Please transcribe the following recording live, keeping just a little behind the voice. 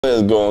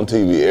Players go on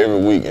TV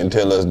every week and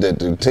tell us that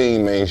the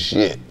team ain't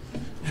shit.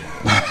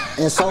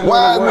 And so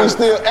why are we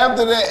still,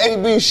 after that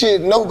AB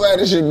shit,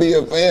 nobody should be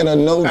a fan of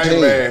no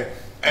team. Man,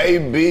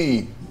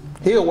 AB.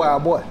 He a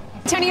wild boy.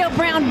 Antonio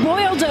Brown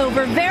boiled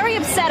over, very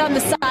upset on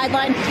the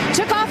sideline,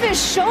 took off his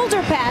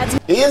shoulder pads.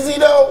 Is he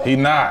though? He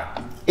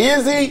not.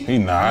 Is he? He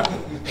not.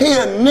 He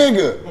a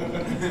nigga.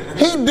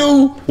 He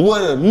do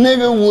what a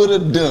nigga would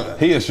have done.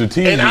 He a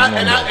strategic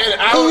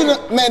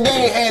man, they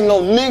ain't had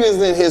no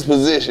niggas in his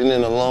position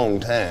in a long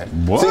time.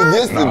 What? See,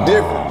 this the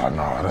difference.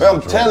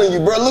 I'm telling you,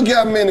 bro, look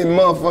how many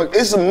motherfuckers,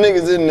 it's some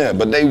niggas in there,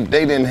 but they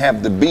didn't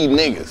have to be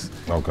niggas.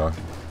 Okay.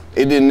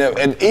 It didn't,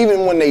 and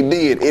even when they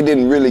did, it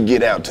didn't really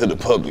get out to the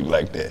public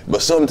like that.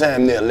 But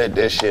sometimes they'll let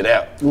that shit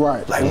out.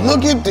 Right. Like,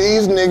 look at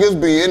these niggas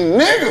being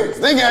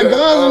niggas. They got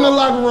guns in the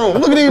locker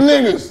room. Look at these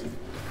niggas.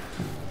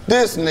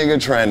 This nigga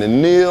trying to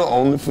kneel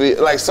on the field.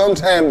 Like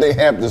sometimes they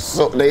have to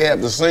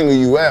single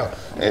you out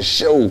and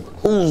show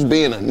who's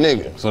being a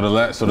nigga. So the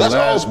last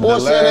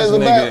nigga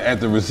about. At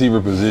the receiver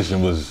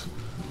position was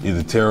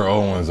either Terrell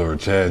Owens or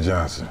Chad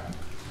Johnson.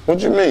 What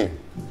you mean?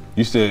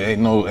 You said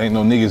ain't no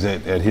niggas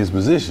at his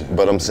position.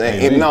 But I'm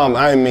saying,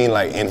 I mean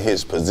like in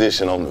his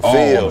position on the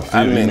field.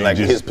 I mean like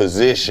his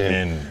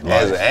position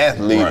as an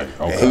athlete. Right,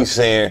 okay. And he's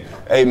saying,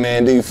 hey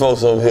man, these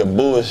folks over here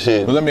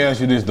bullshit. But let me ask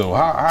you this though,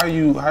 how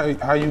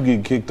you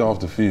get kicked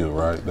off the field,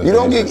 right? He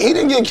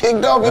didn't get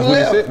kicked off, he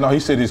left. He said? No, he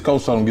said his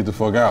coach told him to get the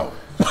fuck out.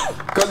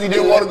 Because he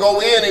didn't want to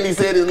go in and he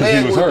said his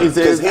leg was hurt.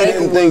 Because he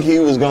didn't think he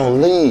was gonna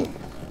leave.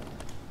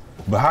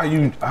 But how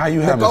you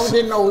have the coach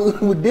didn't know who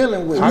he was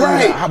dealing with. But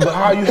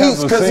how you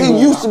have because he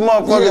used to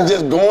motherfuckers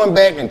just going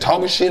back and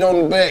talking shit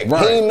on the back.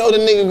 Right. He didn't know the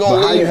nigga gonna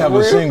leave. How you have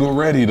a single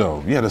ready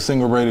though? You had a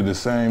single ready the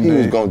same day. He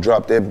was gonna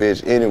drop that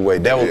bitch anyway.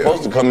 That was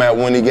supposed to come out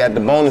when he got the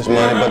bonus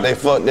money, but they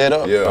fucked that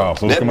up. Yeah. Oh,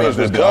 so that bitch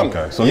was coming.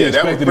 Okay. So he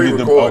expected to get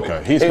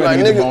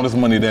the bonus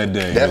money that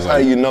day. That's how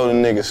you know the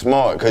nigga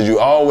smart, because you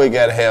always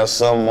gotta have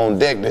something on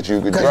deck that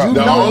you could drop.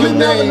 You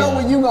never know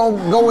when you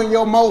gonna go in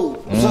your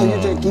mode, so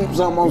you just keep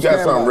something on standby.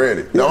 You got something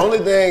ready. The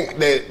only thing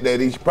that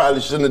he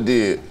probably shouldn't have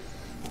did,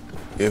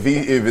 if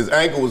his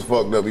ankle was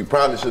fucked up, he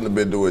probably shouldn't have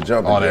been doing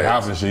jumping jacks. That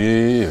hopping shit,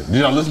 yeah. Did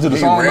y'all listen to the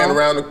song? He ran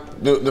around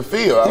the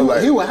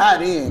field. He was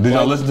hot in. Did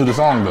y'all listen to the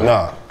song though?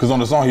 Nah. Because on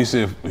the song he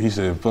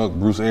said fuck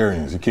Bruce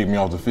Arians. He kicked me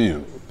off the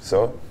field.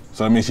 So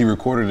that means he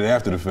recorded it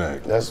after the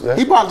fact.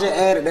 He probably just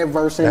added that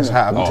verse in. That's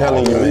how I'm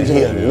telling you,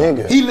 he a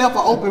nigga. He left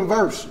an open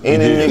verse.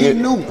 And he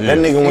knew. That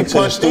nigga went to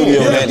the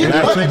studio that night.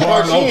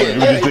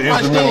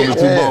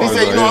 He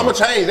said, you know, I'm gonna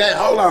change that.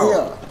 Hold on.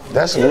 Yeah.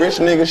 That's some rich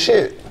nigga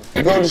shit.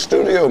 You go to the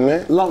studio,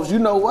 man. Los, you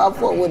know who I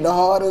fuck with the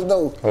hardest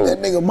though?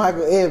 That nigga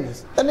Michael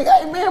Evans. That nigga,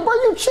 hey man, bro,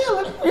 you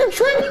chilling, you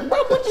tripping,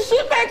 bro, put your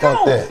shit back on.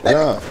 Fuck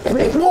that,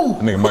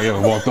 Nigga Mike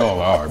Evans walked off.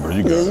 All right, bro,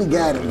 you got it. You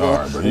got it, All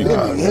right, bro, you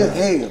got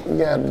it. You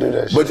gotta do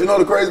that shit. But you know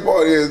the crazy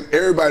part is,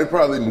 everybody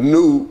probably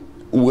knew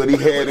what he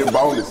had in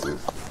bonuses.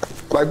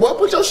 Like, boy,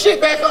 put your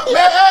shit back up,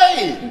 man.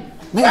 Hey!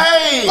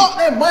 Hey! Fuck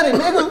that money,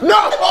 nigga.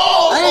 No!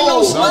 Ain't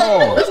no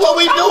slave. That's what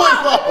we doing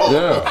for.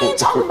 Yeah. I ain't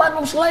talking about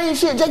no slave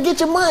shit. Just get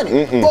your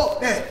money.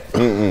 Fuck that.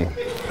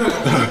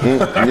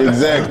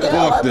 Exactly.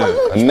 Fuck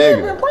that. A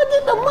nigga. Bro,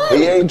 get the money.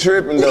 He ain't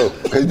tripping though,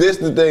 cause this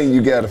the thing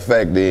you gotta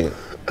factor in.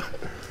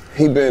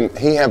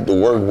 He have to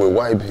work with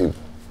white people.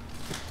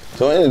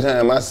 So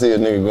anytime I see a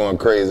nigga going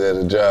crazy at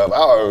a job, I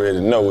already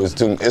know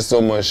it's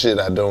so much shit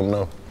I don't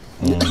know.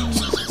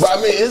 But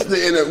I mean, it's the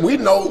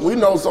NFL. We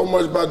know so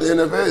much about the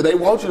NFL. They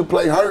want you to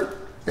play hurt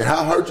and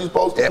how hurt you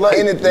supposed to play.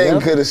 Anything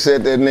could have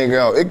set that nigga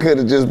out. It could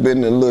have just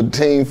been a little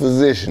team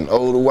physician,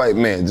 older white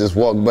man just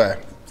walked by.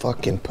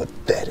 Fucking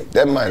pathetic.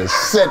 That might have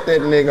set that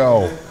nigga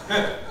off.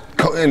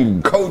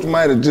 And coach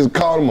might have just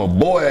called him a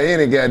boy or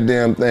any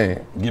goddamn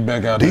thing. Get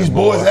back out These there,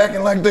 boys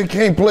acting like they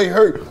can't play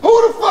hurt.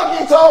 Who the fuck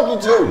you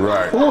talking to?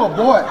 Right. Who a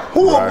boy?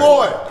 Who a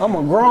boy? I'm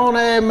a grown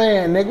ass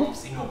man, nigga.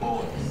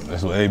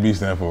 That's what AB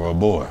stand for, a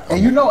boy.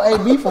 And you know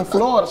AB from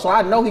Florida, so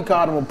I know he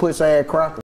called him a puss ass cracker.